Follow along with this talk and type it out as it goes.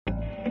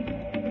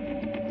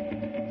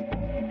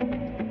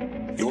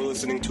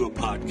listening to a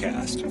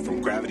podcast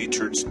from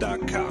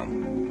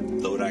gravitychurch.com,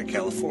 Lodi,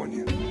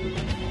 California.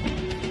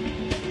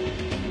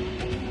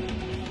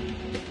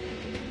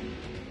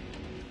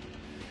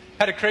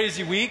 Had a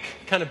crazy week,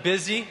 kind of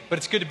busy, but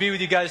it's good to be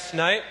with you guys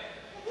tonight.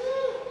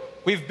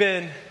 We have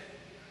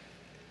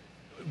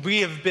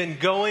been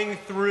going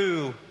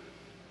through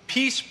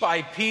piece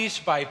by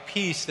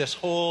piece this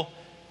whole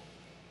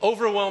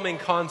overwhelming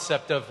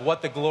concept of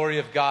what the glory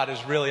of God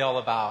is really all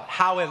about,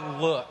 how it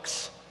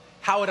looks,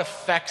 how it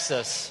affects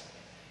us,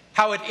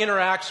 how it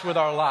interacts with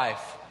our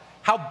life,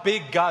 how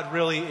big God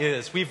really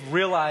is. We've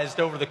realized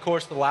over the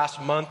course of the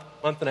last month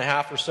and a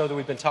half or so that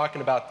we've been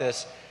talking about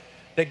this,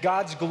 that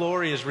God's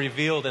glory is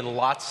revealed in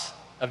lots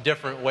of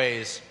different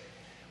ways.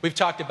 We've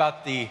talked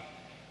about the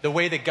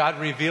way that God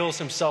reveals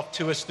himself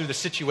to us through the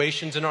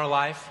situations in our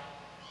life,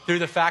 through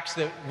the facts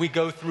that we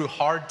go through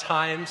hard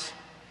times,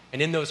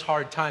 and in those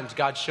hard times,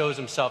 God shows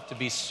himself to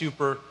be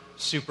super,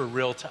 super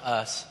real to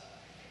us.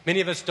 Many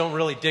of us don't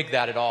really dig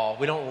that at all.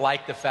 We don't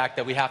like the fact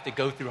that we have to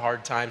go through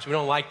hard times. We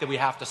don't like that we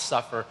have to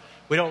suffer.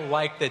 We don't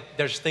like that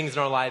there's things in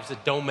our lives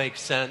that don't make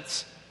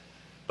sense.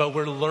 But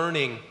we're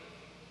learning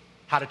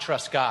how to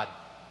trust God.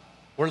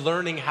 We're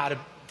learning how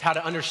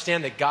to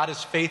understand that God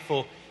is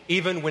faithful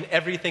even when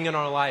everything in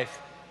our life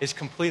is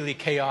completely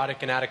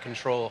chaotic and out of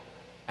control,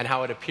 and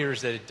how it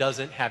appears that it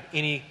doesn't have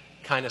any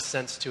kind of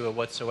sense to it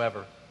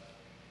whatsoever.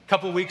 A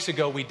couple of weeks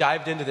ago, we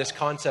dived into this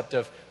concept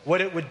of what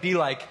it would be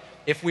like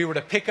if we were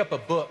to pick up a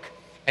book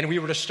and we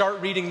were to start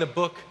reading the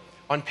book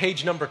on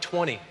page number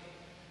 20,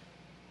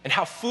 and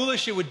how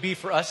foolish it would be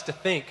for us to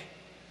think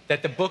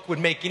that the book would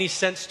make any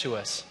sense to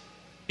us,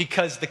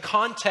 because the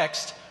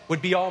context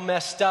would be all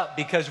messed up,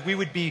 because we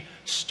would be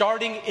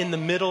starting in the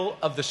middle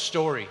of the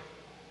story.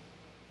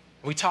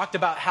 We talked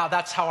about how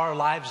that's how our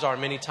lives are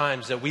many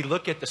times, that we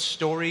look at the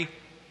story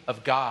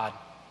of God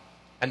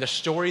and the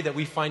story that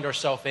we find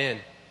ourselves in,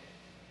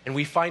 and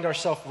we find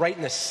ourselves right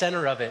in the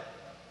center of it,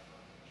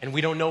 and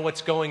we don't know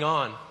what's going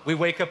on. We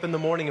wake up in the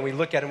morning and we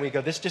look at it and we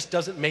go, this just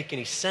doesn't make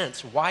any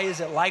sense. Why is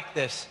it like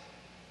this?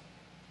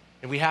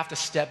 And we have to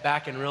step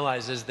back and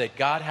realize is that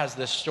God has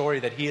this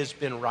story that he has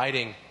been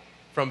writing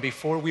from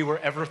before we were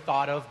ever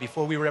thought of,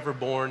 before we were ever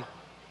born,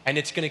 and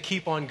it's going to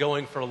keep on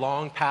going for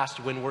long past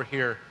when we're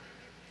here.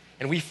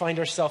 And we find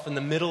ourselves in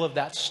the middle of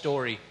that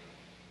story.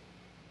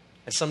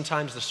 And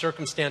sometimes the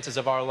circumstances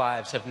of our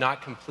lives have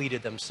not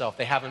completed themselves.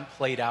 They haven't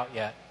played out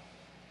yet.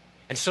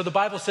 And so the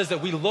Bible says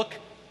that we look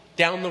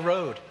down the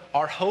road.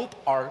 Our hope,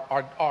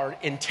 our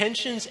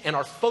intentions, and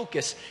our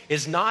focus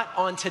is not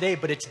on today,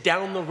 but it's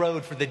down the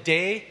road for the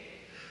day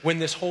when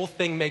this whole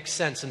thing makes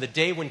sense, and the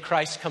day when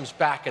Christ comes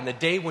back, and the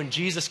day when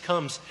Jesus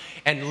comes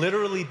and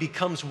literally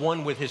becomes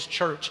one with his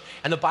church.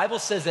 And the Bible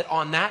says that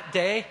on that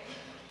day,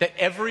 that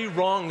every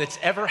wrong that's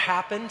ever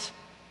happened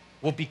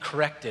will be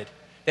corrected.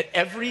 That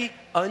every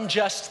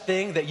unjust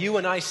thing that you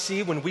and I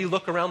see when we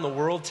look around the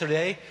world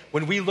today,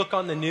 when we look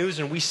on the news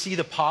and we see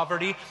the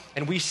poverty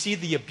and we see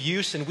the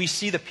abuse and we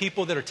see the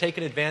people that are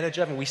taken advantage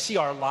of and we see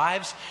our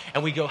lives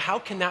and we go, how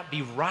can that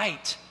be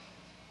right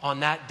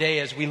on that day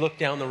as we look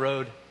down the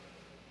road?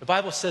 The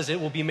Bible says it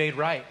will be made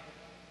right.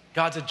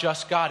 God's a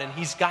just God, and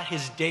he's got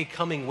his day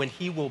coming when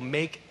he will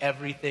make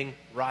everything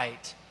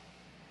right.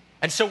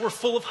 And so we're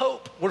full of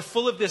hope. We're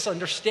full of this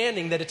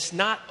understanding that it's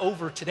not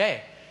over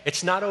today.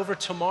 It's not over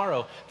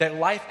tomorrow, that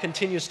life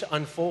continues to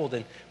unfold.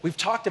 And we've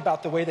talked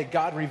about the way that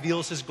God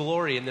reveals his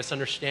glory in this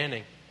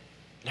understanding,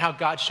 and how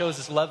God shows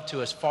his love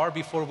to us far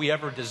before we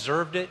ever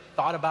deserved it,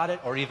 thought about it,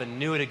 or even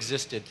knew it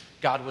existed.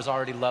 God was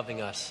already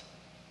loving us.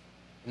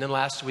 And then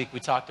last week we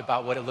talked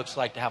about what it looks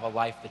like to have a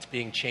life that's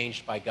being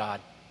changed by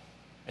God,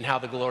 and how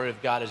the glory of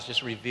God is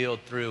just revealed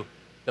through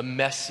the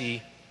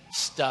messy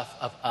stuff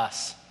of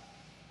us.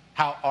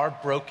 How our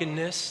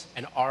brokenness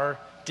and our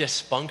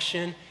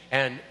dysfunction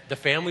and the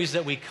families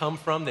that we come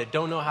from that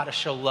don't know how to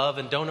show love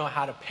and don't know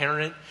how to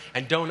parent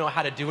and don't know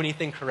how to do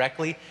anything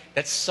correctly,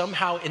 that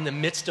somehow in the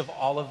midst of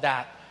all of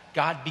that,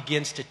 God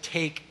begins to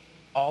take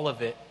all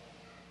of it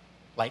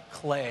like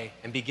clay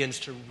and begins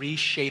to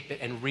reshape it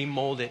and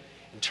remold it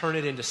and turn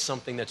it into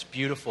something that's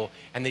beautiful.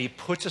 And then he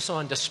puts us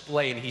on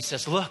display and he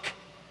says, look,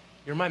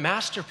 you're my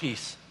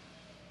masterpiece.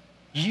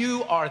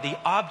 You are the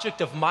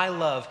object of my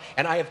love,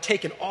 and I have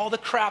taken all the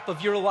crap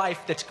of your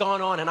life that's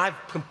gone on, and I've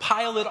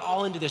compiled it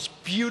all into this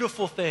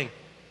beautiful thing.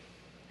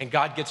 And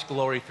God gets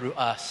glory through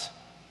us.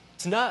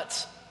 It's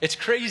nuts. It's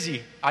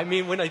crazy. I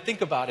mean, when I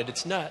think about it,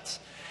 it's nuts.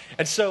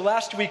 And so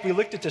last week we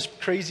looked at this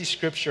crazy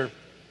scripture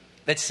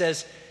that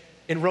says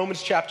in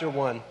Romans chapter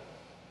 1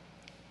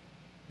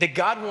 that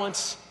God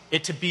wants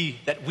it to be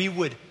that we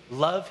would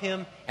love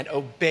him and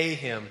obey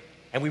him,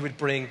 and we would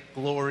bring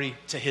glory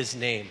to his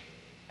name.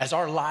 As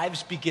our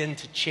lives begin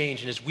to change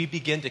and as we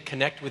begin to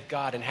connect with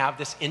God and have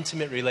this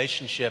intimate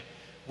relationship,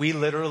 we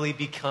literally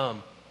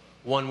become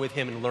one with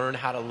him and learn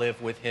how to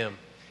live with him.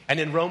 And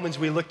in Romans,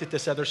 we looked at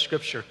this other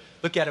scripture.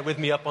 Look at it with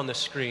me up on the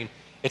screen.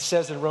 It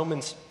says in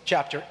Romans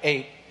chapter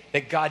 8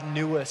 that God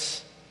knew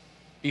us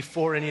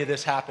before any of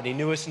this happened. He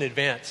knew us in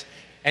advance.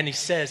 And he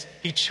says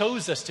he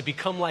chose us to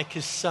become like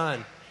his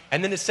son.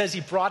 And then it says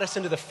he brought us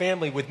into the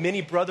family with many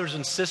brothers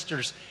and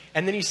sisters.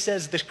 And then he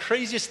says the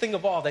craziest thing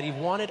of all, that he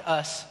wanted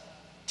us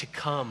to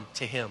come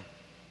to him.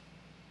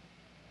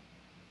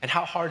 And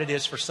how hard it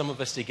is for some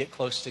of us to get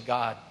close to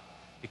God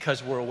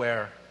because we're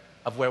aware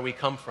of where we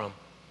come from.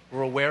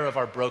 We're aware of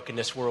our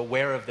brokenness. We're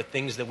aware of the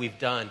things that we've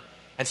done.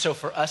 And so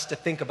for us to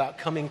think about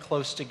coming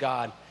close to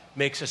God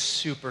makes us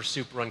super,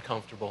 super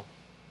uncomfortable.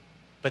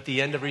 But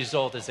the end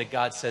result is that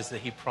God says that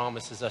he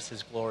promises us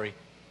his glory.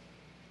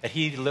 That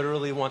he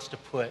literally wants to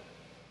put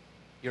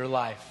your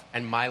life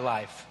and my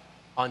life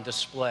on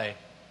display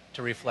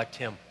to reflect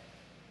him.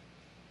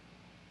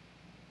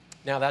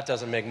 Now that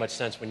doesn't make much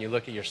sense when you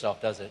look at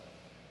yourself, does it?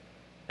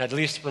 At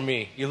least for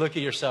me. You look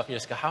at yourself and you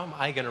just go, how am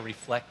I going to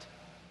reflect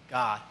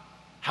God?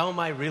 How am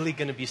I really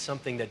going to be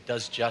something that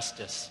does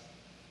justice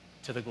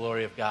to the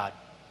glory of God?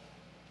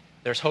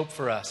 There's hope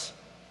for us.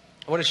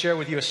 I want to share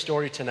with you a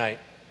story tonight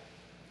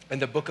in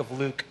the book of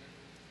Luke.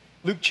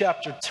 Luke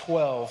chapter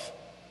 12.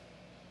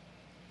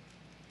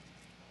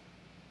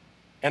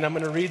 And I'm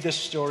going to read this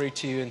story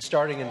to you, and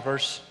starting in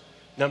verse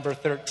number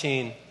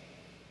 13.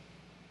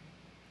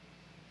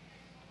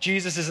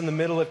 Jesus is in the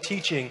middle of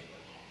teaching,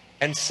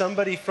 and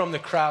somebody from the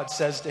crowd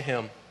says to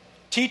him,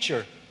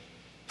 "Teacher,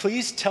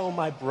 please tell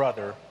my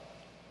brother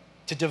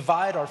to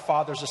divide our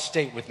father's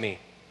estate with me."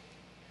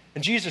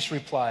 And Jesus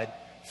replied,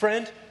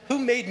 "Friend, who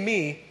made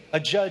me a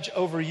judge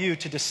over you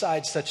to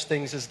decide such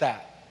things as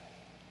that?"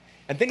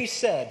 And then he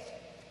said,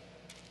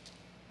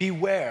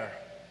 "Beware,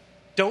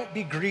 don't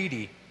be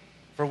greedy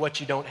for what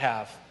you don't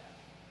have.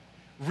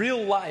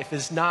 Real life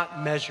is not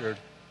measured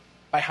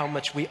by how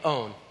much we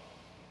own."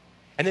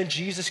 And then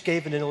Jesus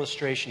gave an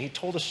illustration. He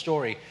told a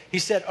story. He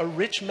said, a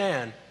rich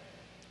man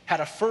had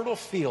a fertile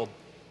field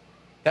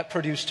that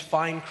produced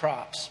fine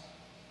crops.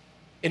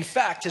 In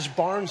fact, his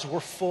barns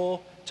were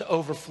full to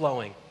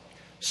overflowing.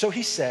 So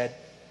he said,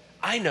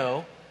 "I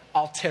know,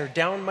 I'll tear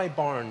down my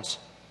barns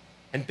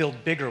and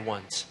build bigger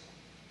ones.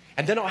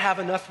 And then I'll have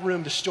enough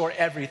room to store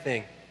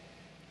everything.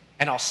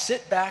 And I'll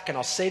sit back and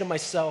I'll say to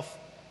myself,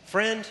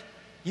 friend,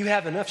 you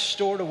have enough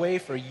stored away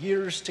for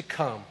years to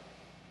come.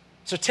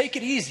 So take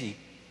it easy,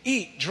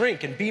 eat,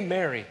 drink, and be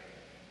merry."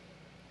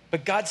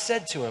 But God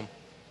said to him,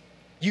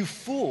 "You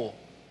fool,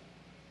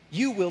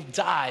 you will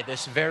die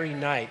this very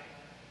night,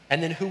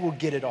 and then who will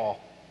get it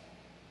all?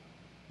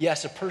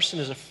 Yes, a person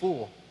is a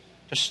fool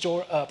to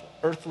store up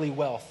earthly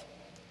wealth,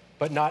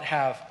 but not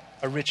have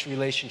a rich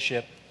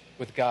relationship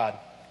with God."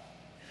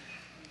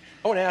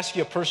 I want to ask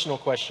you a personal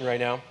question right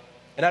now.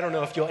 And I don't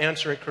know if you'll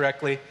answer it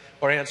correctly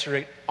or answer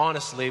it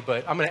honestly,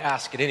 but I'm going to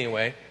ask it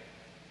anyway.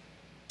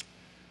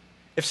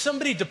 If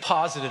somebody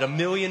deposited $1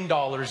 million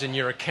in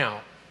your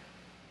account,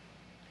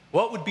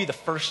 what would be the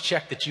first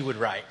check that you would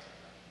write?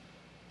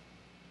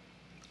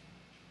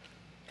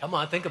 Come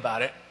on, think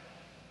about it.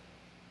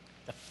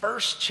 The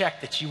first check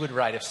that you would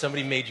write if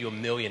somebody made you a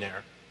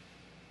millionaire.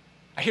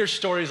 I hear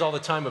stories all the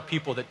time of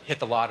people that hit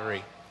the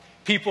lottery.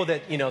 People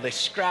that, they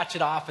scratch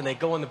it off and they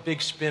go on the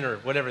big spin or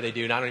whatever they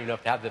do. And I don't even know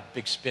if they have the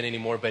big spin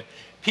anymore. But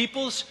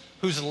people's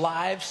whose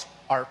lives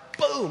are,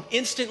 boom,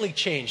 instantly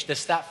changed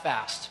that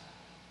fast.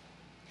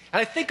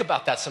 And I think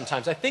about that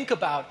sometimes. I think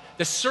about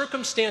the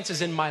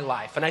circumstances in my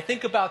life. And I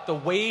think about the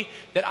way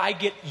that I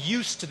get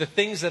used to the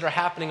things that are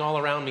happening all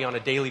around me on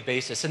a daily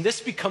basis. And this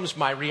becomes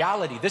my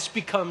reality. This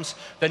becomes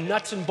the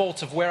nuts and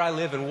bolts of where I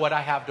live and what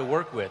I have to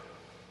work with.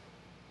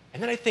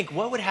 And then I think,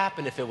 what would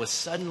happen if it was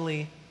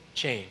suddenly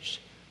changed?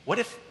 What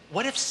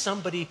if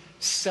somebody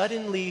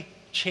suddenly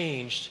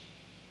changed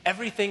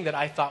everything that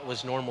I thought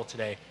was normal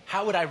today?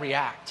 How would I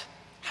react?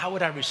 How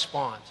would I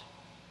respond?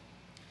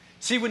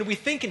 See, when we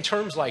think in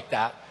terms like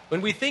that, when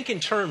we think in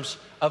terms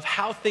of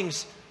how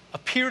things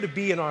appear to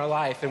be in our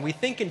life, and we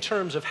think in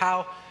terms of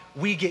how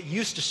we get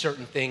used to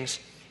certain things,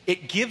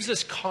 it gives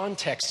us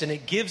context and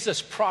it gives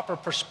us proper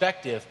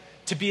perspective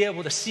to be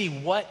able to see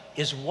what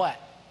is what.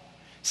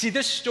 See,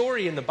 this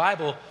story in the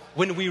Bible,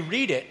 when we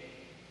read it,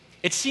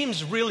 it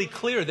seems really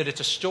clear that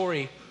it's a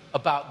story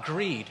about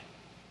greed.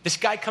 This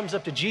guy comes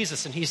up to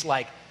Jesus and he's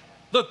like,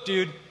 "Look,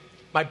 dude,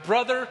 my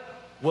brother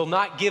will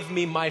not give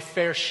me my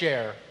fair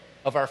share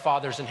of our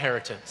father's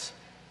inheritance.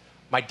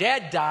 My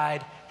dad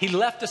died, he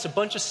left us a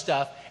bunch of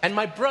stuff, and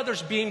my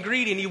brother's being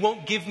greedy and he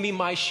won't give me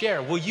my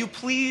share. Will you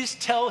please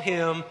tell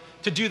him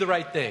to do the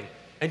right thing?"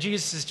 And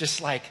Jesus is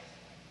just like,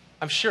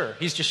 I'm sure,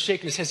 he's just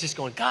shaking his head, he's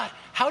going, "God,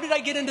 how did I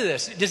get into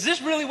this? Is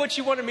this really what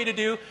you wanted me to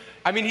do?"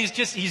 I mean,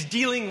 he's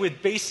dealing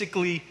with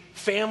basically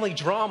family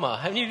drama.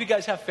 How many of you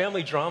guys have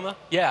family drama?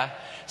 Yeah.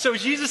 So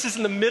Jesus is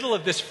in the middle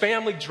of this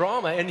family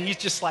drama and he's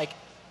just like,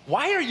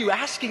 "Why are you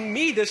asking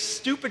me this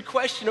stupid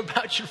question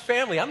about your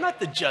family? I'm not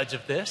the judge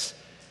of this."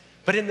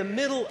 But in the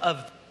middle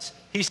of this,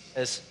 he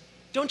says,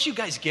 "Don't you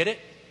guys get it?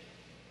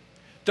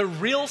 The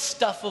real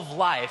stuff of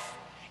life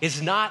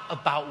is not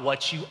about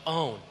what you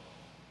own.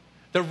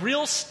 The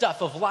real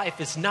stuff of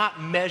life is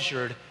not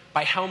measured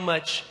by how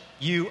much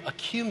you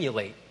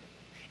accumulate."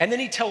 And then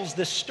he tells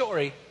this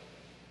story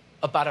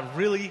about a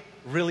really,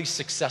 really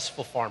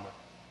successful farmer.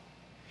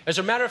 As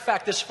a matter of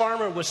fact, this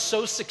farmer was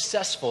so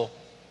successful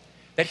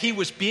that he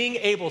was being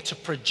able to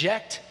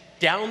project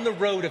down the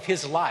road of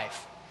his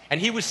life.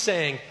 And he was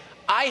saying,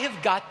 I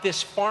have got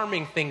this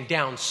farming thing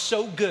down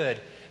so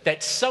good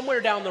that somewhere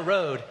down the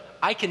road,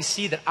 I can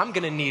see that I'm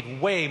going to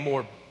need way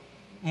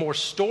more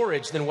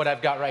storage than what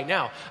I've got right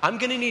now. I'm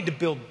going to need to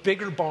build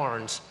bigger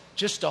barns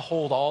just to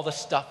hold all the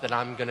stuff that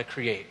I'm going to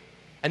create.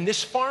 And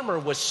this farmer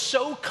was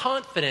so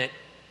confident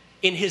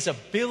in his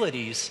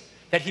abilities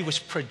that he was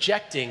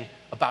projecting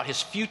about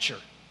his future.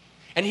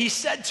 And he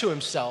said to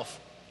himself,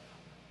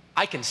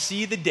 I can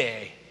see the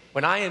day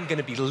when I am going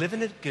to be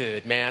living it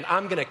good, man.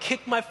 I'm going to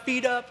kick my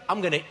feet up.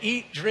 I'm going to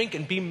eat, drink,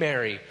 and be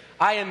merry.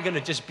 I am going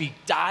to just be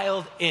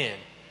dialed in.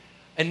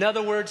 In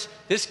other words,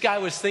 this guy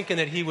was thinking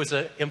that he was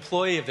an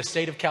employee of the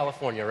state of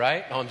California,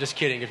 right? No, I'm just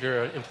kidding if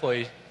you're an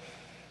employee.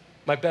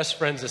 My best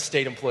friend's a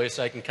state employee,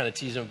 so I can kind of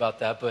tease him about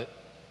that. But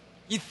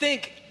you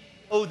think,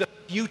 oh, the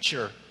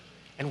future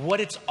and what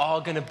it's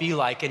all going to be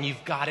like, and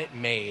you've got it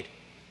made.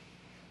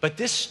 But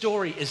this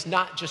story is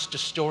not just a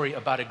story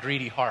about a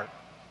greedy heart.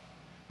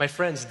 My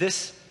friends,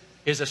 this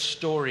is a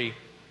story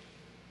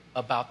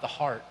about the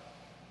heart.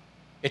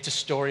 It's a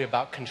story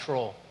about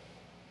control.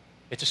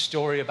 It's a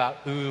story about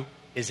who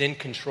is in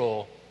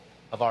control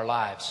of our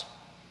lives.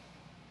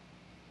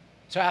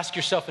 So ask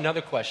yourself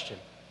another question.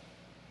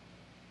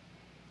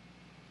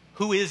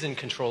 Who is in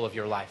control of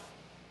your life?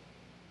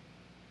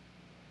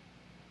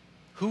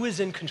 Who is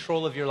in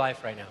control of your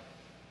life right now?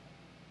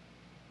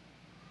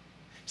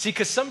 See,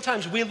 because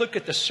sometimes we look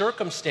at the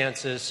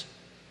circumstances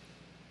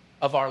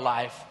of our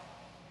life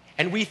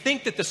and we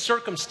think that the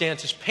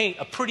circumstances paint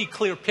a pretty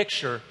clear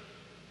picture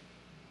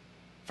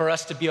for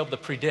us to be able to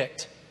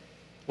predict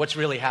what's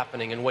really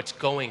happening and what's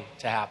going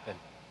to happen.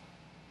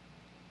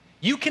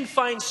 You can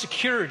find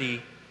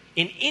security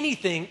in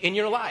anything in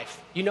your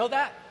life. You know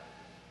that?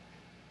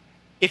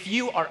 If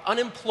you are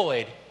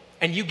unemployed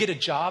and you get a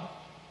job,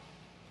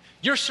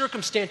 your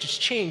circumstances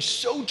change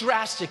so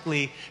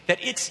drastically that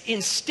it's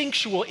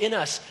instinctual in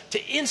us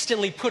to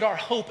instantly put our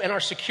hope and our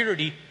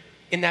security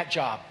in that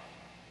job.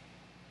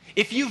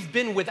 If you've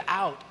been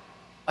without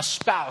a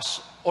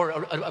spouse or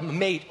a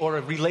mate or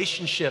a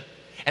relationship,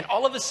 and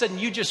all of a sudden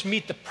you just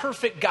meet the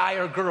perfect guy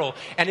or girl,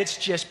 and it's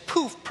just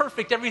poof,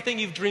 perfect, everything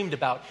you've dreamed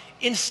about,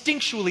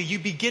 instinctually you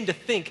begin to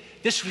think,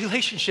 this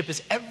relationship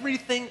is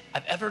everything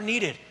I've ever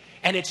needed,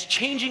 and it's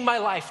changing my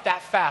life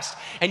that fast.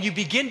 And you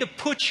begin to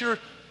put your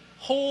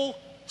whole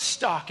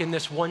stock in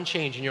this one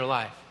change in your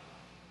life.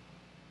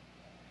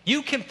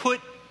 You can put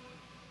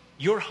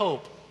your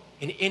hope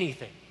in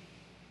anything.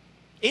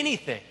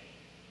 Anything.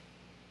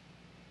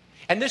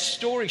 And this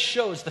story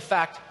shows the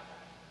fact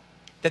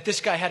that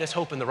this guy had his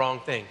hope in the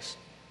wrong things.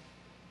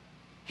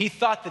 He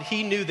thought that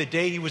he knew the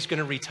day he was going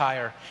to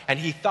retire, and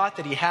he thought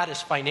that he had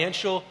his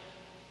financial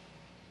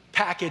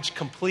package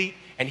complete,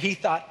 and he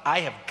thought,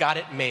 I have got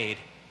it made.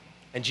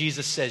 And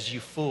Jesus says, you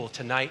fool,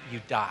 tonight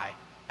you die.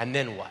 And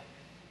then what?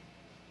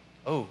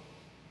 Oh,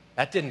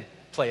 that didn't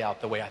play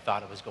out the way I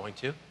thought it was going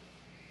to.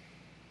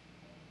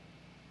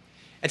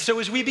 And so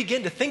as we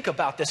begin to think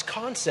about this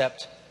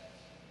concept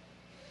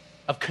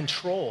of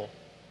control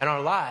in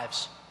our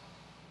lives,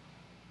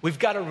 we've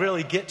got to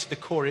really get to the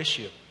core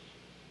issue.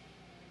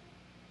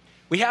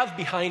 We have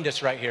behind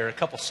us right here a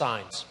couple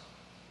signs.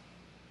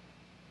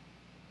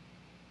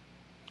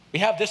 We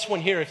have this one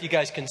here, if you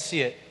guys can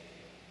see it.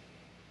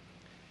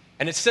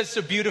 And it says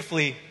so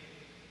beautifully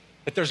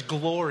that there's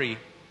glory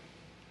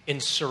in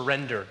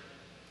surrender.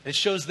 It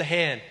shows the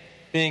hand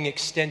being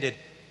extended,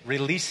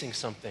 releasing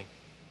something.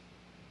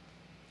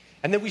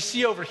 And then we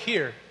see over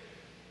here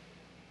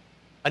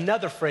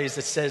another phrase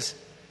that says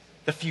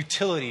the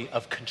futility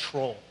of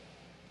control.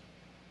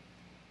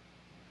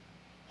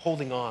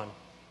 Holding on,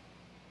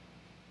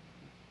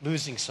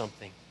 losing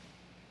something.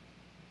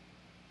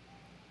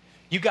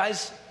 You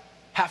guys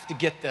have to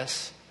get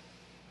this,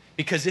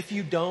 because if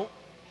you don't,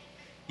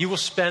 you will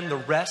spend the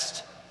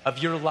rest of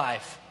your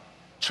life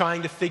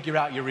trying to figure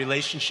out your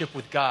relationship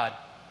with God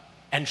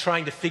and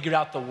trying to figure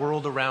out the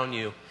world around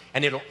you.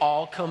 And it'll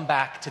all come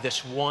back to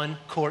this one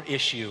core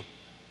issue.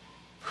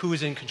 Who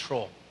is in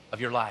control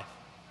of your life?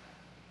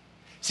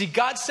 See,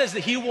 God says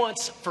that He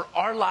wants for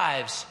our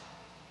lives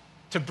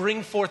to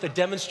bring forth a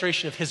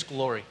demonstration of His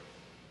glory.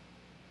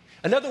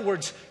 In other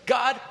words,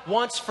 God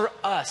wants for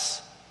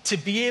us to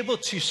be able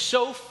to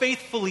so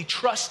faithfully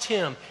trust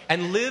Him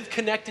and live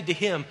connected to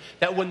Him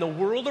that when the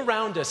world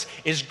around us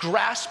is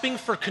grasping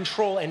for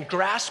control and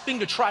grasping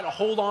to try to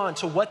hold on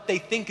to what they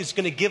think is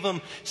going to give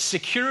them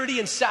security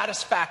and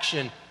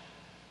satisfaction,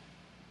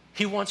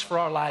 He wants for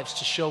our lives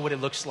to show what it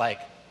looks like,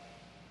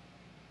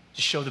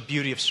 to show the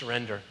beauty of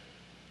surrender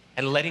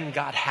and letting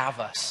God have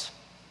us.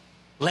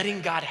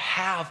 Letting God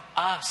have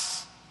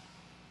us.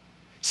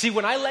 See,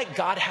 when I let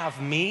God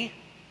have me,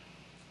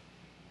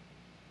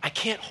 I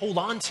can't hold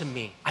on to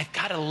me. I've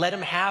got to let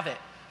Him have it.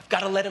 I've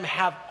got to let Him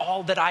have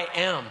all that I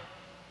am,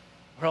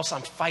 or else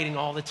I'm fighting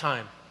all the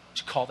time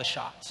to call the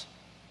shots.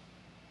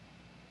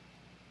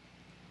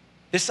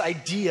 This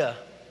idea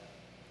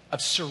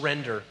of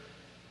surrender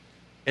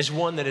is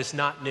one that is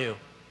not new.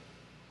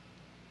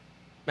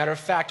 Matter of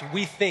fact,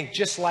 we think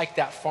just like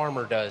that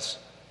farmer does.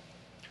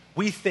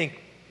 We think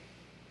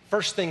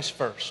First things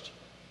first.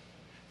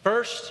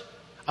 First,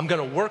 I'm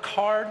going to work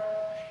hard,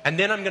 and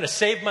then I'm going to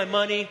save my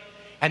money,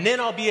 and then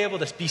I'll be able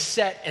to be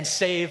set and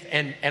save,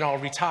 and I'll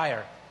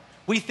retire.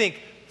 We think,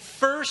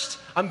 first,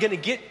 I'm going to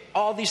get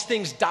all these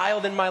things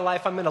dialed in my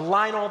life. I'm going to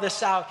line all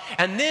this out,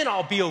 and then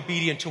I'll be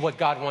obedient to what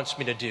God wants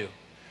me to do.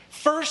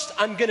 First,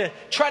 I'm going to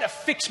try to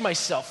fix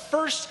myself.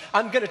 First,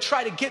 I'm going to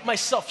try to get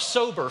myself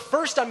sober.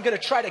 First, I'm going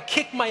to try to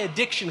kick my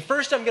addiction.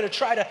 First, I'm going to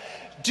try to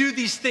do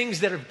these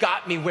things that have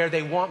got me where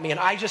they want me. And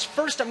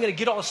first, I'm going to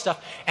get all this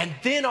stuff, and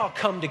then I'll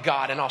come to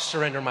God and I'll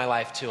surrender my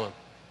life to Him.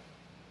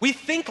 We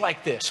think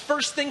like this.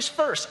 First things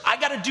first. I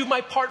got to do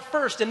my part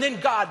first, and then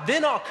God,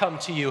 then I'll come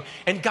to you.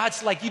 And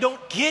God's like, you don't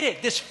get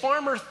it. This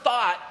farmer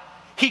thought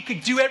he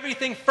could do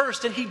everything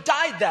first, and he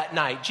died that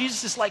night.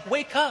 Jesus is like,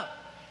 wake up.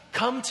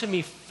 Come to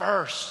me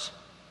first.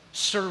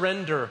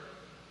 Surrender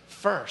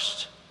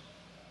first.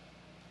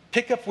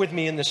 Pick up with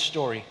me in this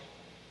story.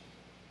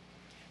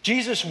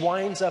 Jesus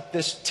winds up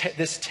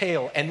this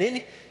tale, and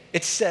then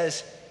it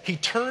says he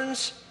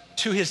turns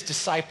to his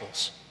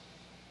disciples,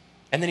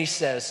 and then he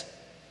says,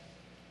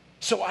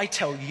 so I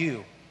tell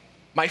you,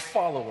 my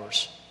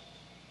followers,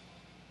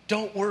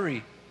 don't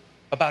worry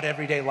about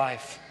everyday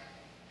life,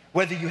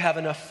 whether you have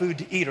enough food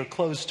to eat or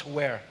clothes to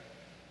wear.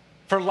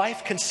 For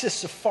life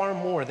consists of far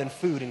more than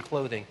food and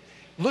clothing.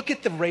 Look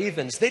at the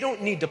ravens. They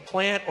don't need to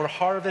plant or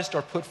harvest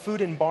or put food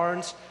in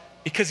barns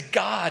because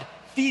God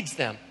feeds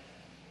them.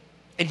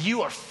 And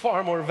you are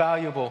far more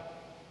valuable.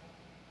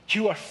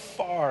 You are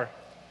far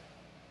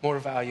more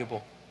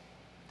valuable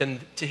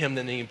to Him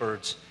than any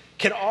birds.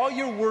 Can all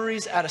your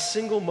worries add a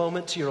single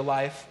moment to your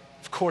life?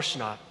 Of course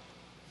not.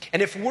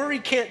 And if worry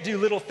can't do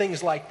little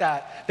things like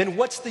that, then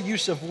what's the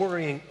use of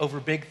worrying over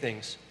big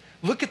things?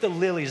 Look at the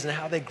lilies and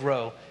how they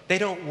grow. They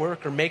don't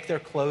work or make their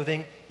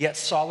clothing, yet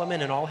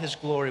Solomon in all his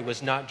glory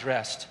was not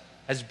dressed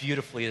as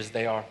beautifully as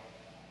they are.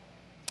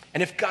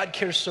 And if God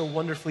cares so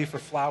wonderfully for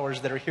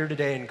flowers that are here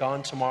today and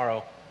gone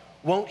tomorrow,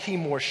 won't He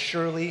more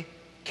surely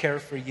care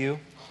for you?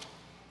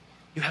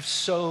 You have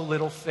so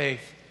little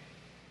faith.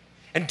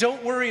 And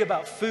don't worry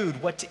about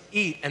food, what to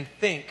eat and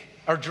think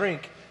or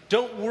drink.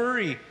 Don't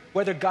worry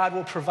whether God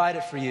will provide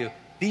it for you.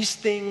 These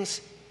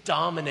things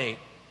dominate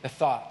the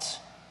thoughts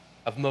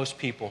of most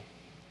people.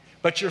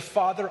 But your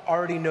Father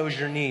already knows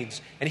your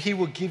needs, and He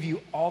will give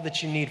you all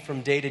that you need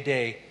from day to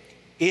day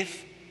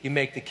if you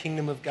make the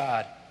kingdom of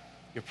God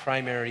your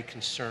primary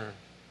concern.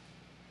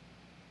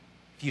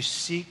 If you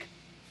seek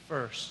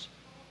first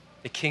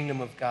the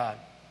kingdom of God,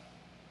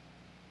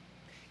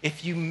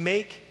 if you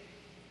make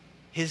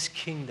His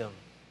kingdom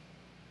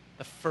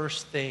the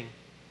first thing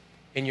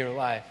in your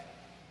life.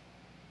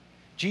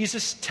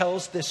 Jesus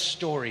tells this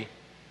story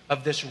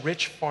of this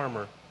rich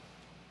farmer,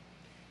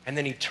 and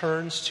then He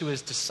turns to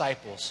His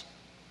disciples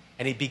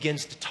and He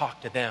begins to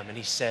talk to them, and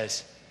He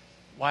says,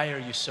 why are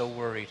you so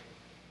worried?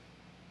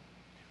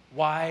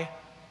 Why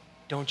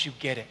don't you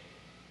get it?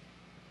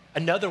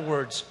 In other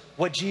words,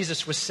 what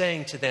Jesus was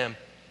saying to them,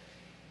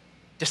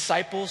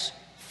 disciples,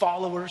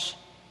 followers,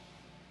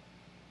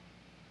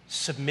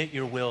 submit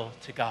your will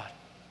to God.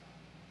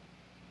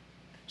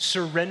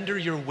 Surrender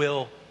your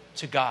will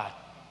to God.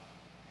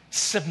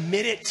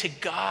 Submit it to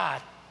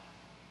God.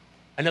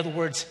 In other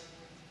words,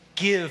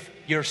 give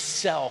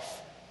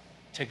yourself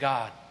to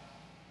God.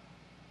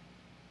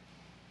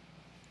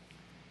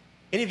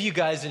 Any of you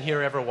guys in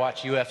here ever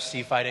watch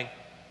UFC fighting?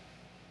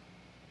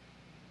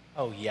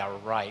 Oh, yeah,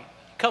 right.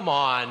 Come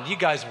on, you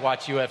guys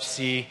watch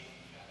UFC.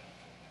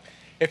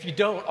 If you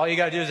don't, all you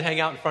got to do is hang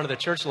out in front of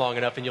the church long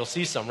enough and you'll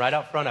see some right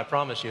out front, I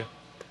promise you.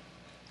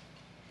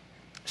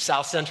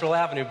 South Central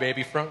Avenue,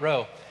 baby, front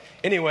row.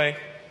 Anyway,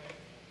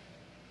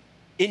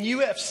 in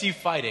UFC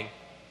fighting,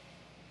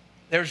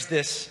 there's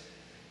this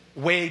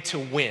way to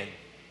win.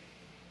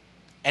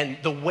 And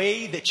the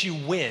way that you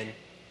win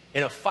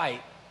in a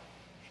fight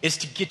is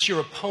to get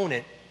your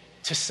opponent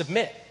to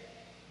submit.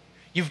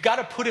 You've got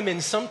to put him in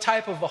some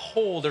type of a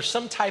hold or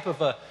some type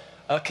of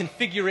a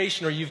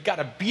configuration, or you've got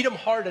to beat them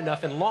hard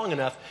enough and long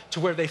enough to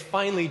where they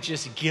finally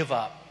just give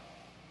up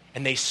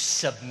and they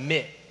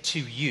submit to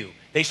you.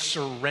 They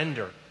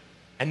surrender,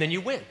 and then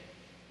you win.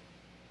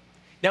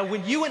 Now,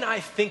 when you and I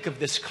think of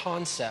this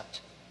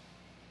concept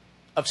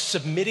of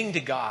submitting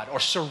to God or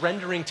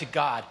surrendering to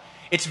God,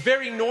 it's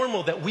very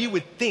normal that we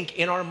would think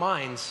in our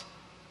minds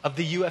of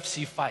the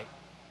UFC fight.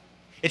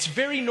 It's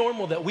very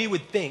normal that we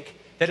would think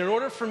that in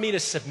order for me to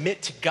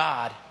submit to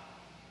God,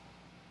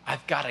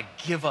 I've got to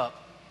give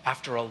up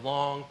after a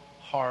long,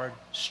 hard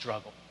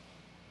struggle.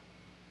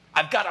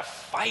 I've got to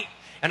fight,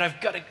 and I've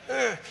got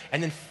to,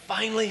 and then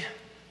finally,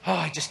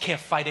 I just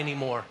can't fight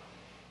anymore.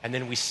 And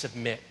then we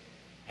submit,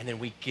 and then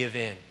we give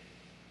in.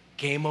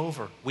 Game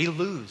over. We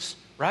lose,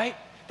 right?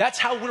 That's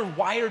how we're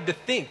wired to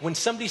think. When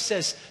somebody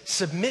says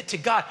submit to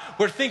God,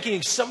 we're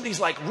thinking somebody's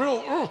like,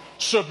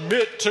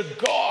 submit to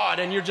God.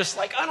 And you're just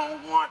like, I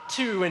don't want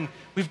to. And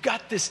we've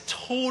got this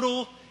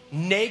total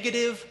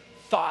negative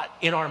thought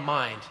in our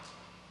mind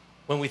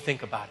when we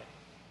think about it.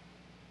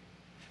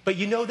 But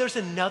you know, there's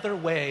another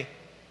way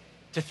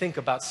to think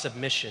about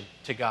submission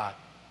to God.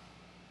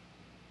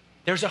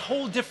 There's a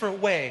whole different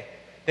way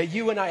that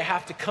you and I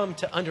have to come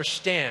to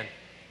understand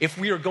if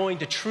we are going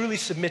to truly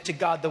submit to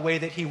God the way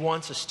that he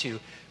wants us to.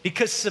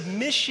 Because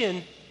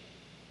submission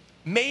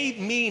may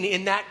mean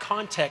in that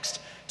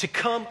context to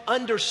come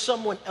under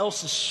someone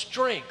else's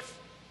strength.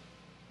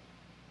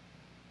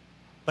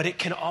 But it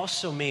can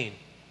also mean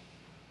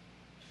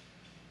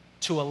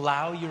to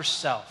allow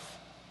yourself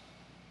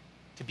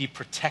to be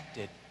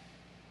protected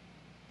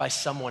by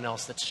someone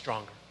else that's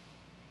stronger.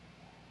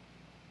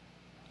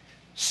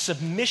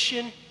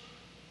 Submission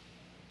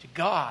to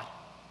God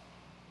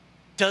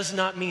does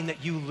not mean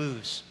that you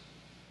lose.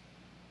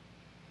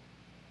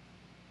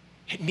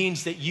 It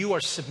means that you are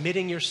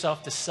submitting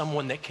yourself to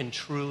someone that can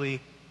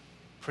truly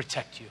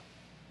protect you.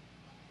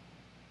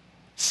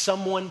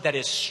 Someone that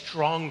is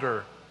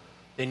stronger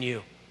than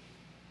you.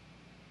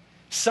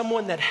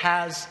 Someone that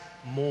has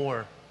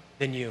more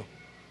than you.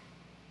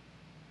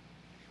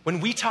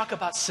 When we talk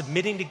about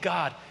submitting to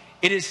God,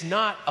 it is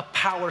not a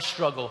power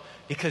struggle,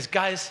 because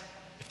guys,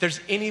 if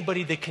there's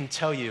anybody that can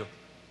tell you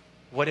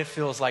what it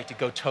feels like to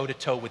go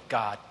toe-to-toe with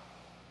God,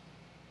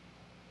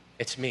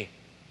 it's me.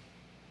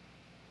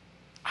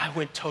 I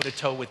went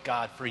toe-to-toe with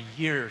God for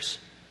years.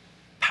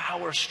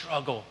 Power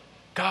struggle.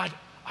 God,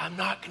 I'm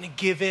not going to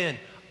give in.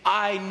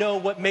 I know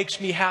what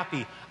makes me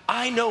happy.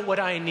 I know what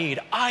I need.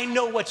 I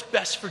know what's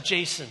best for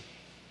Jason.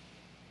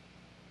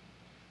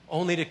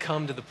 Only to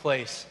come to the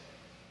place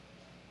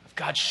of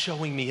God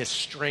showing me his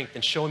strength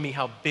and showing me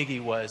how big he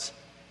was,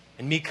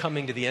 and me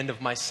coming to the end of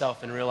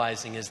myself and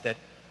realizing is that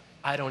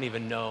I don't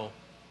even know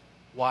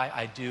why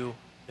I do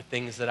the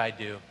things that I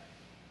do.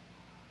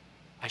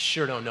 I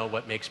sure don't know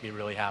what makes me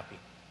really happy.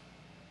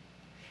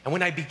 And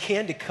when I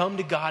began to come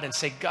to God and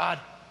say, God,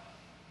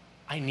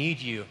 I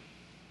need you.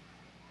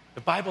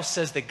 The Bible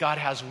says that God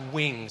has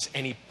wings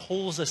and he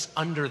pulls us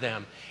under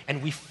them,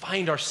 and we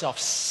find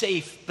ourselves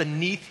safe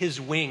beneath his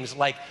wings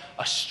like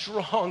a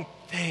strong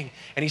thing.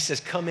 And he says,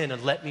 come in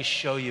and let me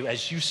show you.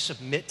 As you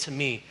submit to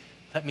me,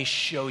 let me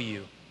show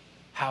you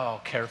how I'll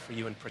care for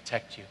you and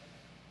protect you.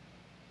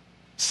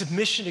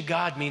 Submission to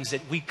God means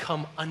that we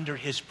come under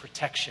his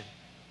protection.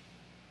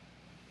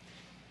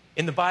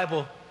 In the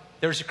Bible,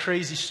 there's a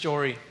crazy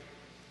story.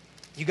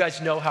 You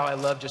guys know how I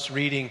love just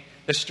reading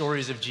the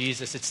stories of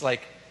Jesus. It's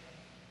like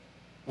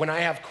when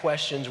I have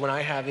questions, when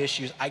I have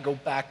issues, I go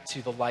back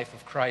to the life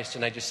of Christ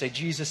and I just say,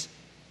 Jesus,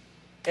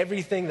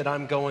 everything that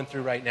I'm going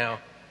through right now,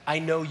 I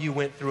know you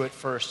went through it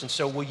first. And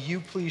so will you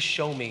please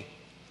show me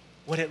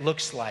what it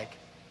looks like?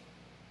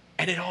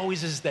 And it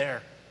always is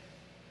there.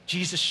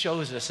 Jesus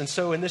shows us. And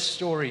so in this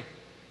story,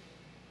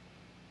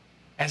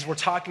 as we're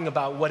talking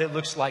about what it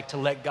looks like to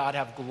let God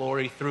have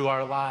glory through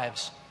our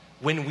lives,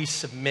 when we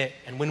submit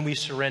and when we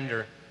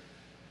surrender,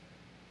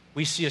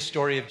 we see a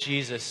story of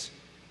Jesus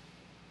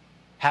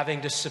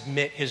having to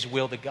submit his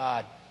will to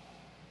God.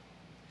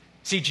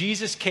 See,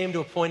 Jesus came to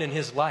a point in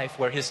his life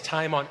where his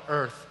time on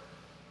earth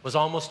was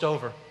almost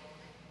over.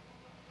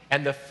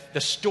 And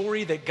the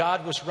story that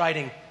God was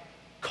writing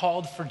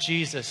called for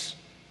Jesus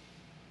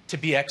to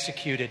be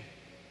executed.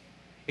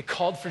 It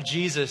called for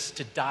Jesus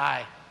to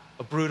die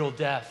a brutal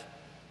death.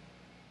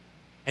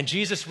 And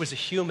Jesus was a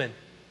human.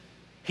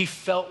 He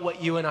felt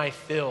what you and I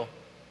feel.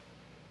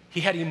 He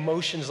had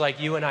emotions like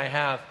you and I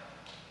have.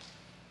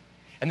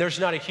 And there's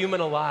not a human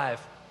alive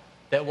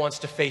that wants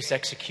to face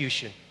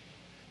execution.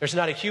 There's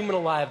not a human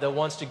alive that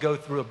wants to go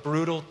through a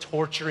brutal,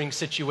 torturing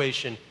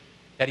situation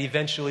that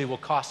eventually will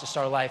cost us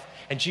our life.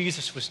 And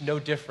Jesus was no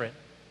different.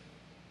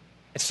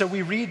 And so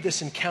we read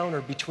this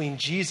encounter between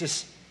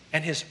Jesus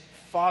and his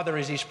Father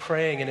as he's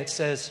praying, and it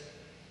says,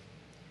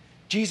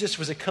 Jesus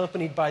was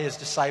accompanied by his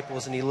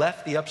disciples, and he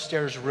left the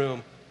upstairs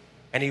room,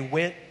 and he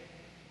went,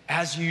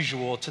 as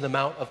usual, to the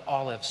Mount of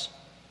Olives.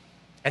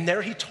 And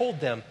there he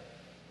told them,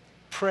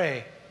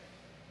 pray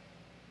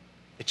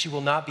that you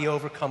will not be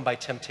overcome by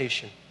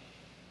temptation.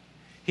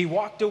 He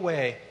walked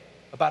away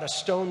about a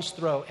stone's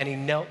throw, and he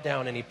knelt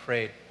down and he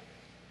prayed.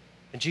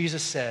 And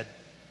Jesus said,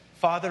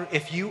 Father,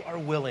 if you are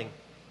willing,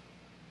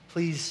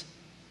 please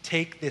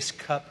take this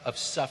cup of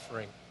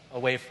suffering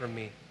away from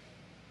me.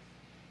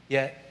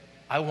 Yet,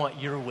 I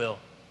want your will,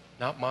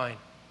 not mine.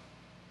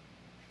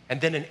 And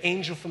then an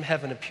angel from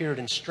heaven appeared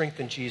and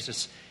strengthened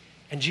Jesus.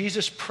 And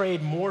Jesus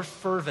prayed more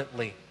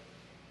fervently.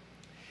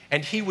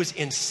 And he was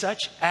in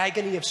such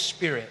agony of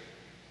spirit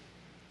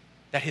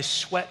that his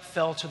sweat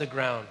fell to the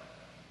ground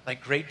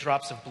like great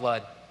drops of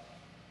blood.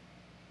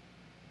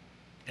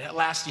 And at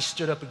last he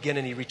stood up again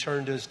and he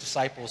returned to his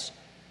disciples,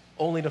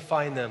 only to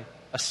find them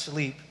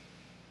asleep.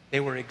 They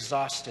were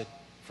exhausted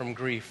from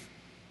grief.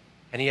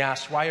 And he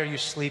asked, why are you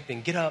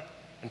sleeping? Get up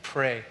and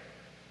pray.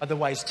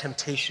 Otherwise,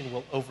 temptation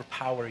will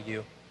overpower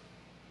you.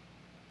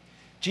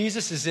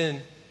 Jesus is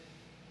in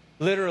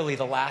literally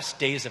the last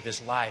days of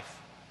his life.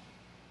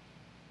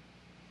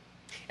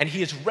 And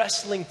he is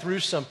wrestling through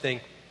something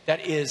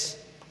that is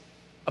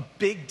a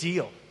big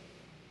deal.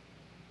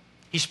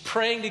 He's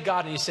praying to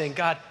God and he's saying,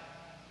 God,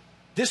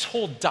 this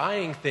whole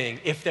dying thing,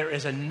 if there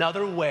is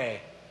another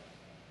way,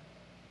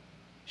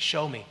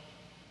 show me.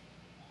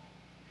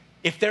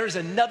 if there is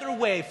another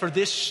way for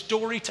this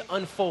story to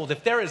unfold,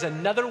 if there is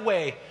another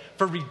way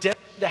for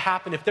redemption to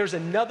happen, if there's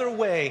another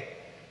way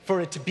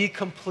for it to be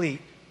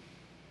complete,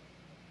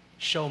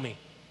 show me.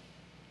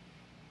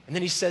 And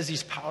then he says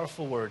these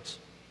powerful words,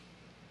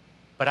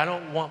 but I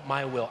don't want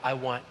my will, I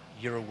want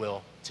your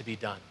will to be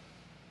done.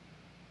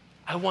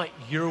 I want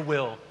your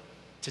will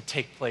to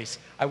take place.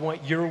 I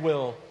want your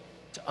will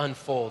to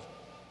unfold.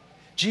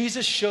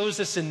 Jesus shows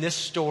us in this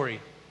story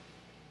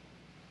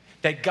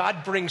that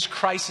God brings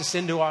crisis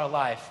into our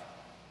life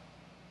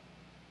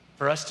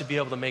for us to be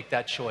able to make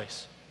that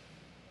choice.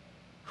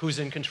 Who's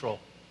in control?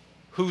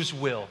 Whose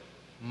will?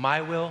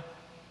 My will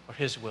or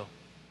his will?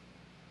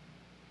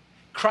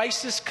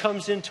 Crisis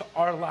comes into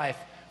our life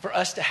for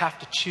us to have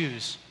to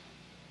choose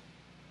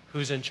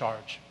who's in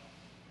charge.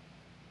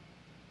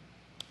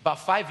 About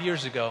 5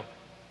 years ago,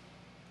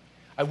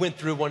 I went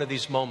through one of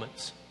these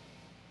moments.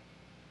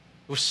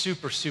 It was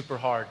super, super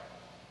hard.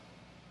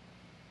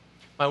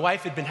 My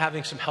wife had been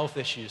having some health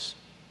issues.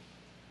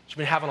 She'd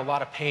been having a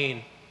lot of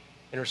pain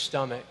in her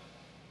stomach.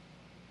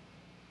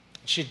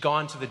 She had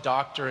gone to the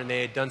doctor and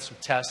they had done some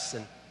tests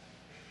and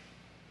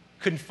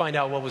couldn't find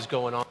out what was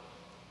going on.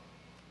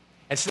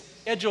 And so they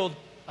scheduled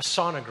a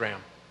sonogram.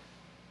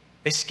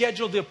 They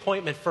scheduled the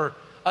appointment for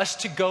us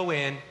to go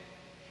in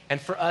and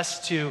for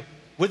us to,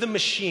 with a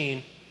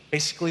machine,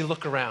 basically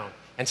look around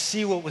and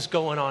see what was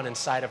going on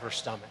inside of her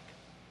stomach.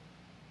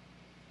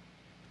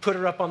 Put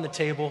her up on the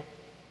table.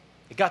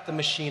 They got the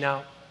machine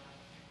out.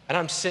 And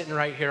I'm sitting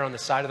right here on the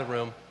side of the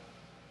room.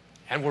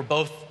 And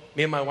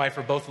me and my wife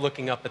are both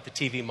looking up at the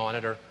TV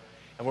monitor.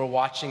 And we're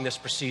watching this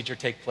procedure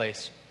take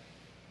place.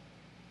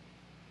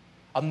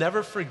 I'll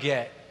never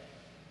forget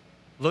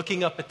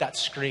looking up at that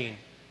screen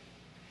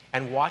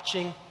and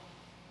watching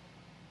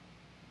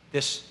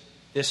this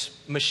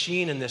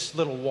machine and this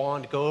little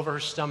wand go over her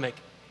stomach.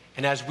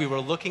 And as we were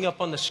looking up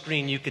on the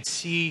screen, you could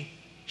see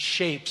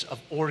shapes of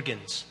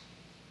organs.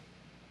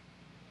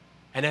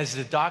 And as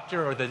the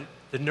doctor or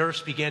the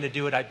nurse began to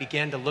do it, I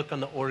began to look on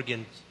the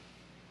organs,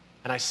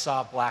 and I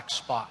saw black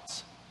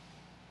spots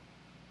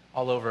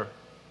all over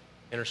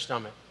in her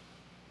stomach.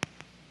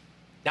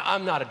 Now,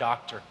 I'm not a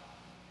doctor.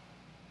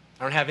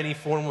 I don't have any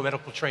formal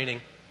medical training.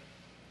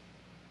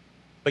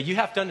 But you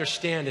have to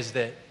understand is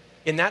that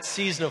in that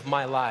season of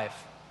my life,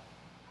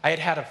 I had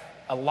had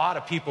a lot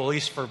of people, at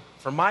least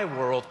for my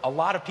world, a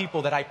lot of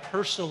people that I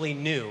personally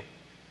knew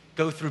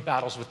go through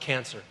battles with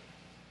cancer.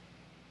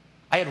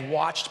 I had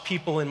watched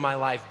people in my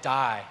life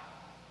die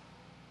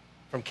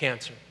from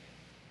cancer.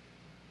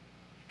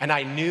 And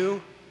I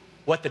knew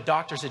what the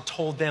doctors had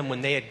told them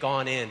when they had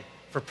gone in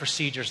for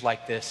procedures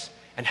like this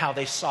and how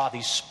they saw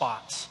these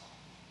spots.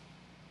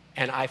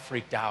 And I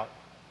freaked out.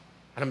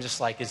 And I'm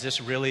just like, is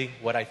this really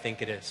what I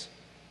think it is?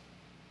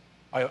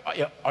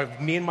 Are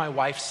me and my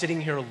wife sitting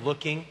here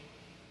looking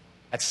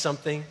at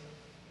something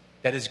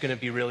that is going to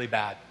be really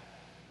bad?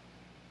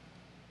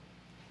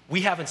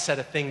 We haven't said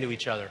a thing to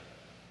each other.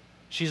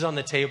 She's on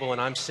the table and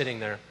I'm sitting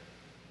there.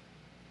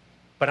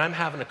 But I'm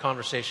having a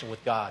conversation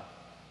with God.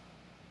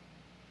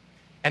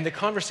 And the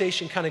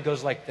conversation kind of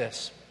goes like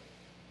this.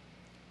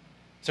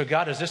 So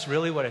God, is this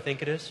really what I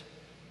think it is?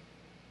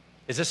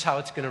 Is this how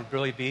it's going to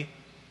really be?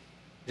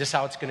 Is this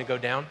how it's going to go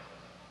down?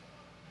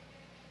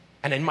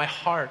 And in my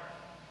heart,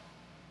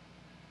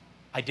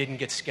 I didn't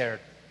get scared.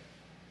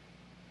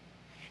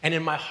 And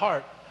in my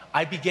heart,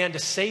 I began to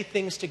say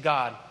things to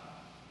God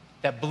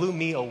that blew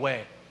me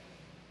away.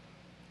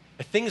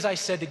 The things I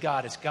said to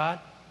God is, God,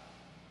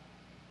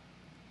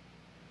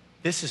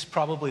 this is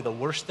probably the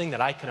worst thing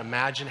that I can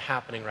imagine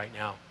happening right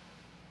now.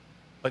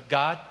 But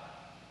God,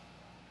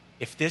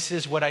 if this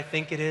is what I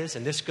think it is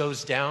and this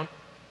goes down,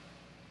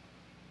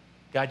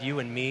 God, you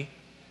and me,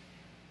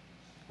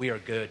 we are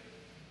good.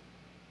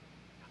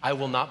 I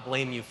will not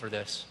blame you for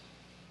this.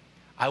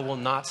 I will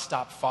not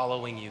stop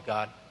following you,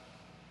 God.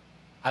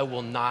 I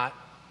will not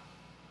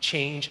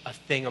change a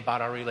thing about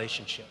our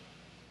relationship.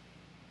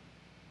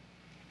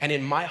 And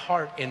in my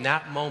heart, in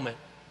that moment,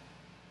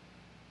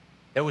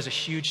 there was a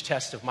huge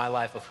test of my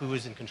life of who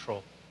is in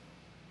control.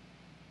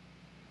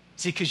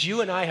 See, because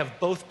you and I have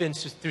both been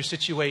through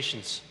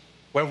situations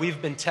where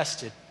we've been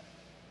tested.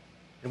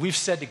 And we've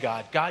said to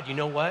God, God, you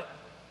know what?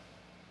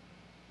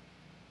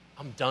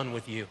 I'm done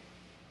with you.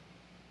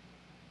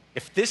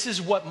 If this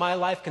is what my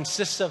life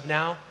consists of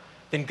now,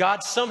 then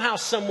God, somehow,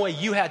 some way,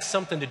 you had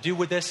something to do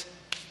with this.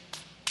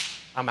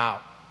 I'm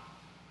out.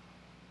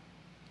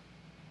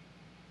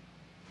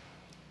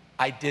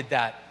 I did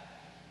that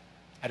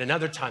at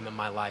another time in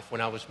my life when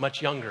I was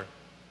much younger.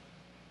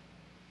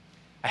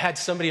 I had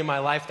somebody in my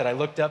life that I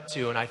looked up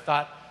to and I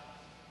thought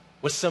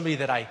was somebody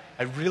that I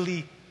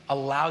really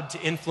allowed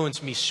to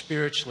influence me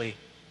spiritually.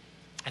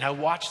 And I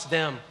watched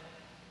them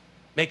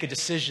make a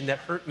decision that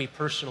hurt me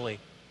personally.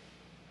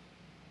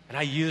 And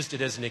I used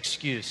it as an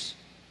excuse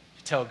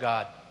to tell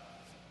God,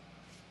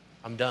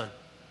 I'm done.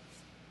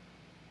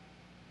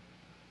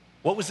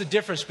 What was the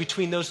difference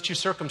between those two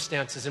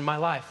circumstances in my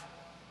life?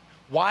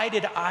 Why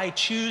did I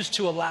choose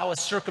to allow a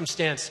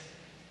circumstance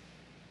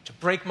to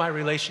break my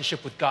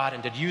relationship with God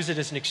and to use it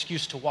as an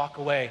excuse to walk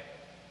away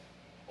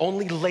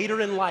only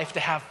later in life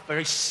to have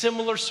very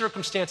similar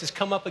circumstances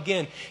come up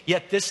again.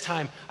 Yet this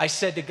time I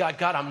said to God,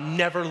 God, I'm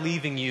never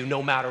leaving you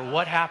no matter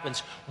what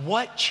happens.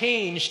 What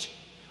changed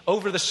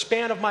over the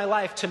span of my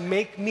life to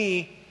make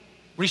me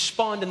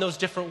respond in those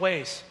different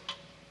ways?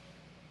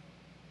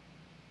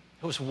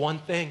 It was one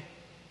thing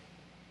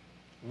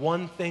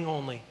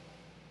only.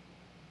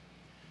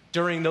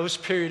 During those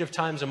period of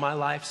times in my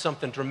life,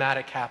 something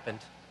dramatic happened.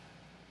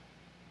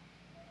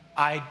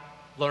 I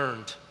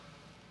learned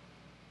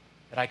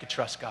that I could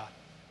trust God.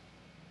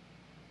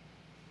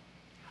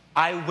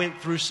 I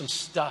went through some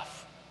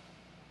stuff,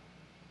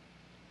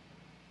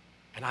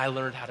 and I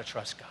learned how to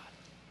trust God.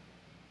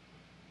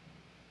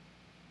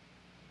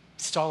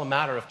 It's all a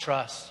matter of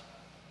trust.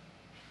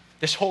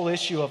 This whole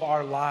issue of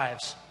our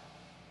lives,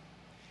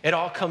 it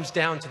all comes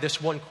down to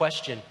this one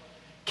question: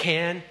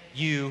 can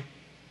you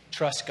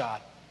trust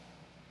God?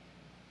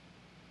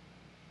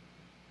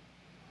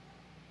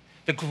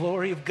 The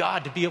glory of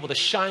God to be able to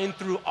shine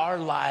through our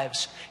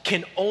lives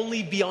can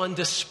only be on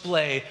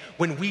display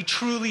when we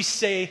truly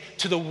say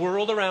to the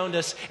world around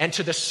us and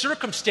to the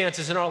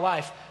circumstances in our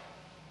life,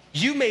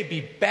 you may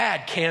be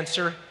bad,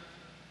 cancer,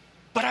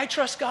 but I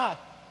trust God.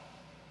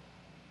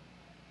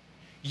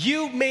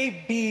 You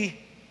may be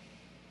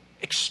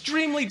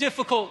extremely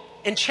difficult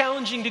and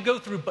challenging to go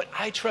through, but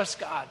I trust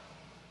God.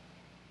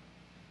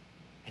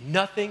 And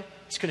nothing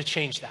is going to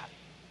change that,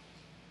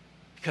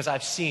 because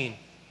I've seen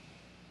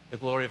the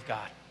glory of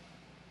God,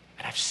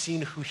 and I've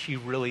seen who He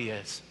really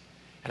is,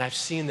 and I've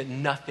seen that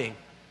nothing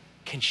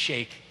can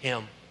shake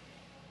Him.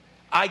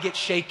 I get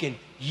shaken,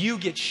 you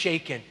get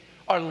shaken,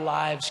 our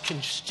lives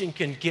can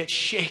get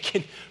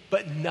shaken,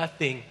 but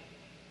nothing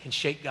can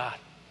shake God.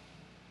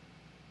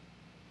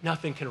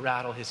 Nothing can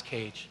rattle His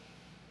cage.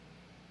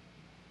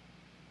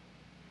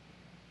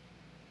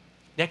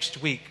 Next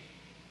week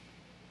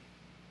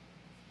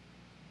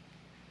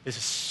is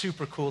a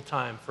super cool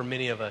time for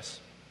many of us.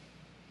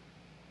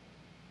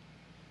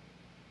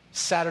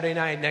 Saturday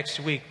night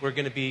next week, we're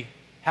going to be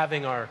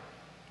having our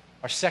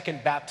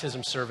second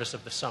baptism service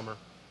of the summer.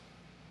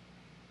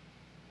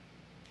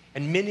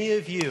 And many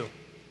of you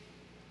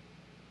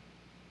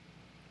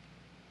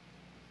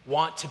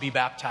want to be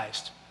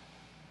baptized.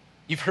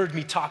 You've heard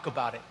me talk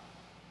about it.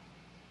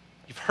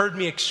 You've heard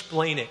me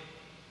explain it.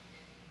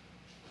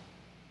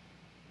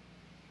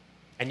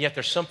 And yet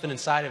there's something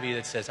inside of you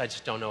that says, I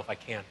just don't know if I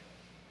can.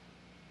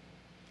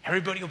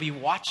 Everybody will be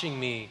watching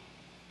me.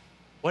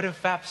 What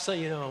if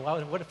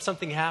what if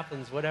something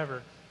happens,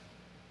 whatever?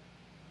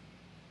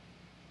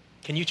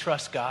 Can you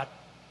trust God?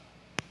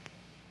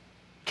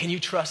 Can you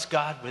trust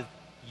God with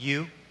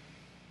you?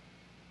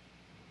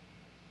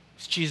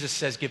 As Jesus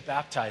says, get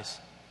baptized.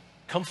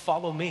 Come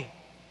follow me.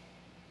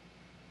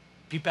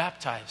 Be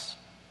baptized.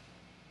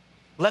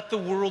 Let the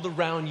world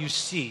around you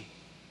see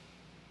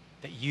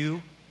that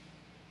you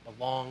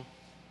belong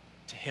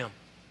to Him.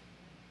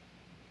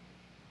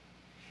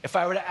 If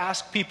I were to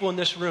ask people in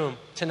this room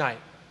tonight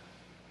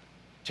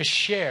to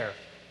share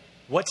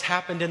what's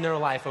happened in their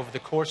life over the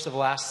course of the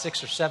last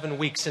 6 or 7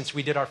 weeks since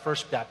we did our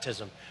first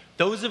baptism,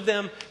 those of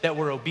them that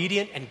were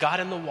obedient and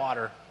got in the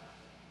water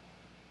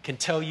can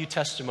tell you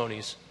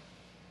testimonies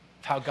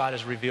of how God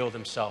has revealed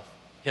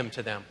Him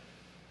to them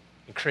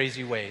in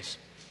crazy ways.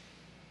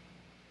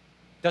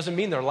 Doesn't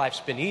mean their life's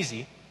been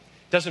easy.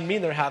 Doesn't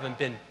mean there haven't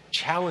been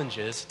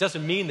challenges.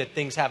 Doesn't mean that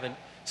things haven't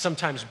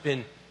sometimes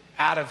been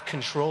out of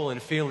control and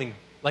feeling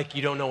like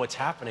you don't know what's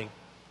happening.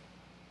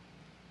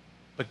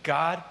 But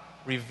God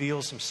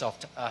reveals Himself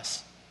to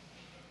us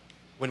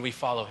when we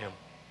follow Him,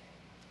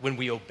 when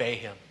we obey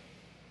Him,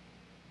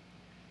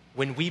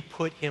 when we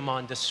put Him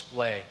on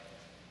display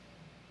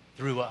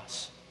through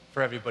us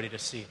for everybody to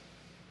see.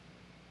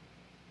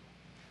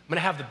 I'm going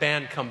to have the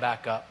band come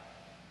back up.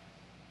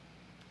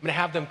 I'm going to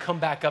have them come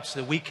back up so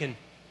that we can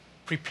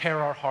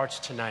prepare our hearts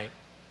tonight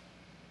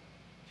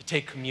to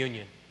take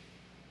communion.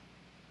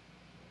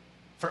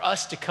 For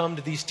us to come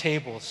to these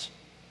tables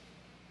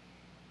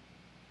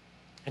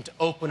and to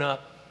open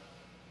up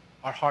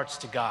our hearts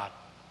to God.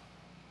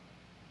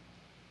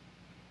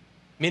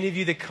 Many of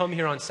you that come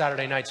here on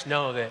Saturday nights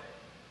know that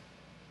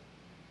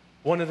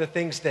one of the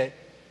things that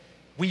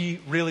we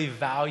really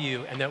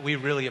value and that we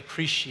really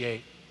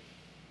appreciate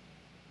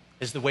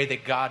is the way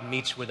that God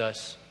meets with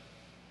us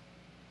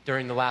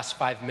during the last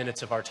 5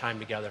 minutes of our time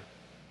together.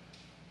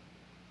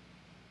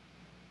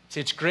 See,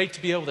 it's great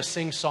to be able to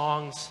sing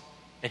songs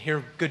and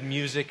hear good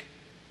music.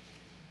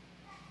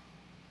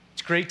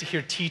 It's great to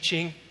hear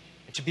teaching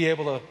and to be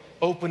able to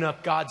open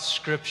up God's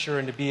scripture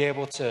and to be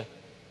able to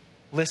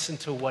listen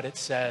to what it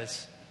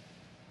says.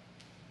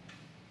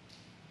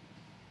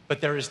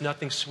 But there is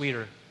nothing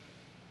sweeter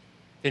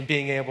than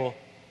being able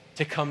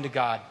to come to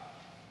God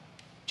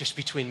just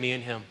between me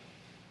and Him,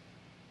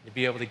 to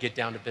be able to get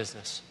down to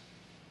business.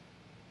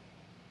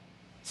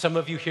 Some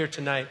of you here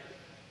tonight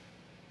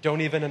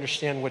don't even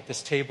understand what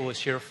this table is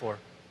here for.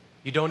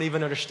 You don't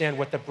even understand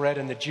what the bread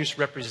and the juice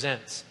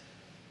represents.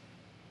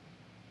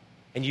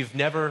 And you've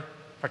never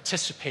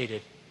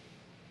participated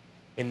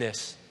in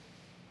this.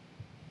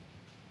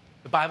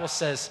 The Bible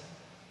says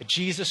that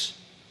Jesus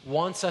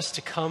wants us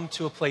to come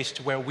to a place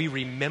to where we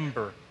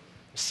remember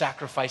the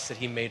sacrifice that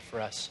he made for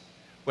us,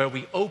 where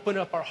we open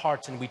up our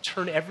hearts and we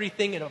turn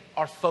everything in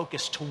our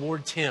focus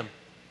towards him,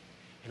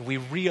 and we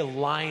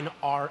realign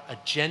our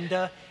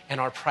agenda and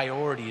our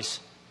priorities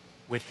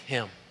with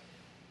him.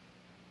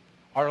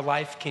 Our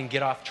life can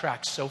get off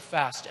track so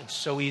fast and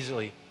so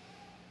easily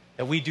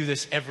that we do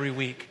this every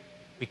week.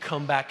 We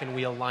come back and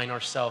we align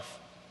ourselves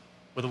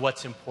with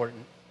what's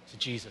important to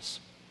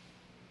Jesus.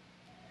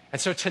 And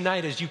so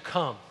tonight as you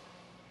come,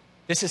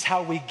 this is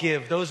how we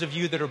give. Those of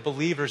you that are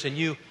believers and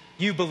you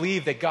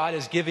believe that God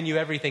has given you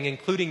everything,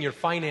 including your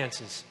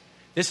finances.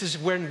 This is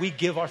when we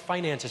give our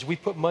finances. We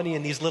put money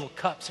in these little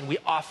cups and we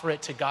offer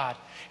it to God.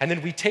 And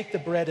then we take the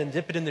bread and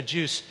dip it in the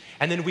juice.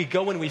 And then we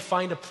go and we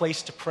find a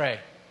place to pray.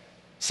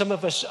 Some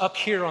of us up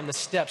here on the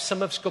steps,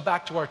 some of us go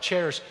back to our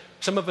chairs.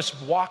 Some of us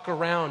walk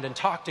around and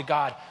talk to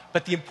God.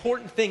 But the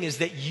important thing is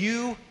that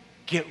you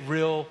get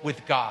real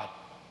with God.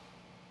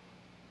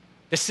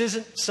 This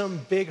isn't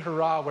some big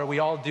hurrah where we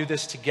all do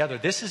this together.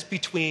 This is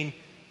between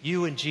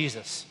you and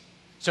Jesus.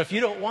 So if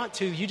you don't want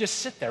to, you just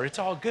sit there. It's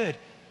all good.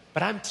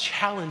 But I'm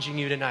challenging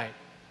you tonight.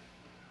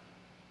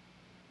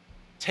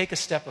 Take a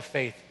step of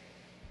faith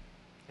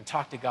and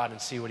talk to God and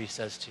see what he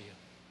says to you.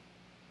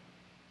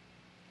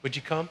 Would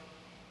you come?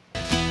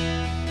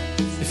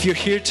 If you're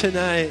here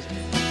tonight,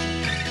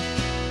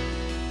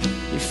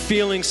 you're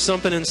feeling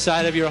something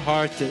inside of your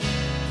heart that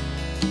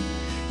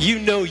you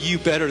know you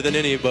better than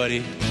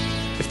anybody.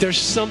 If there's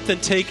something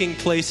taking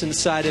place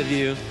inside of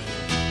you,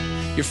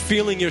 you're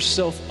feeling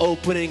yourself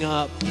opening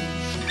up.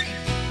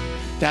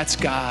 That's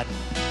God.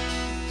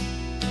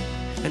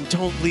 And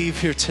don't leave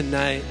here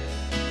tonight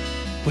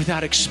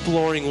without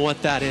exploring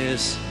what that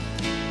is.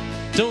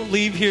 Don't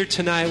leave here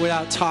tonight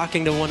without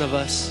talking to one of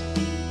us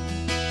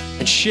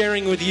and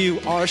sharing with you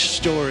our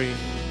story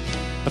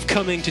of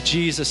coming to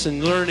Jesus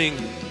and learning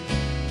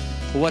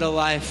what a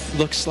life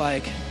looks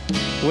like,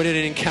 what it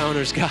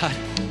encounters God.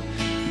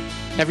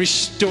 Every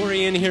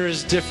story in here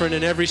is different,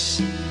 and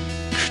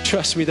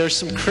trust me, there's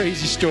some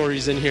crazy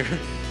stories in here.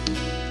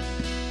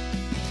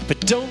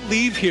 But don't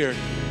leave here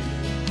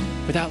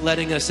without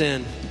letting us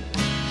in,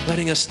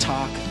 letting us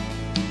talk.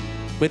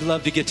 We'd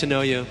love to get to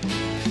know you.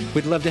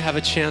 We'd love to have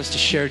a chance to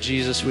share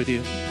Jesus with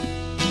you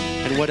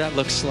and what that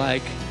looks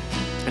like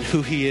and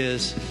who he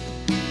is.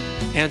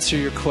 Answer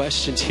your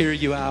questions, hear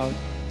you out.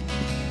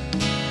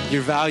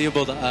 You're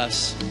valuable to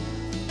us.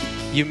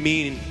 You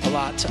mean a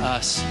lot to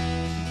us.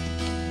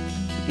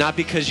 Not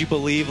because you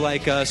believe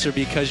like us or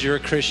because you're a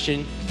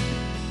Christian.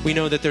 We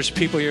know that there's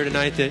people here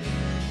tonight that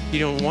you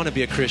don't want to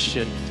be a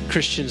Christian.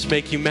 Christians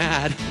make you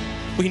mad.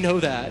 We know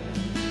that.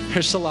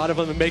 There's a lot of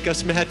them that make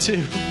us mad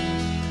too.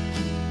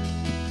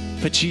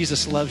 But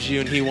Jesus loves you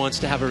and he wants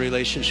to have a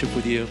relationship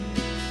with you.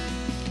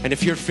 And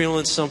if you're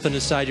feeling something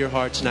inside your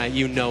heart tonight,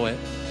 you know it.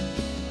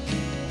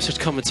 So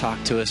come and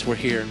talk to us. We're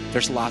here.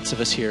 There's lots of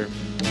us here.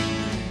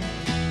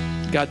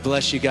 God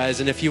bless you guys.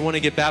 And if you want to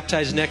get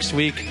baptized next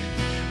week,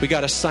 we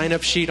got a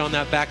sign-up sheet on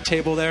that back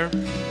table there.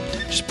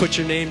 Just put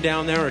your name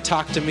down there or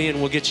talk to me and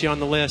we'll get you on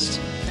the list.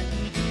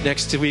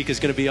 Next week is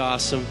going to be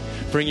awesome.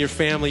 Bring your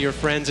family, your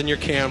friends, and your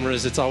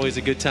cameras. It's always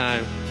a good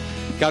time.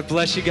 God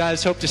bless you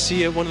guys. Hope to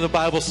see you at one of the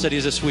Bible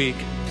studies this week.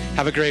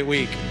 Have a great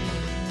week.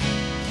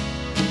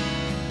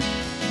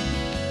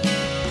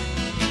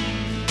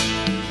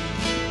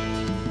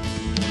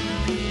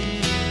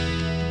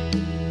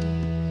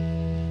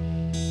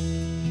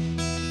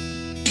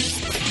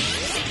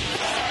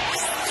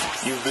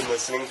 You've been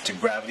listening to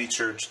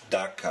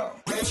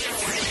GravityChurch.com.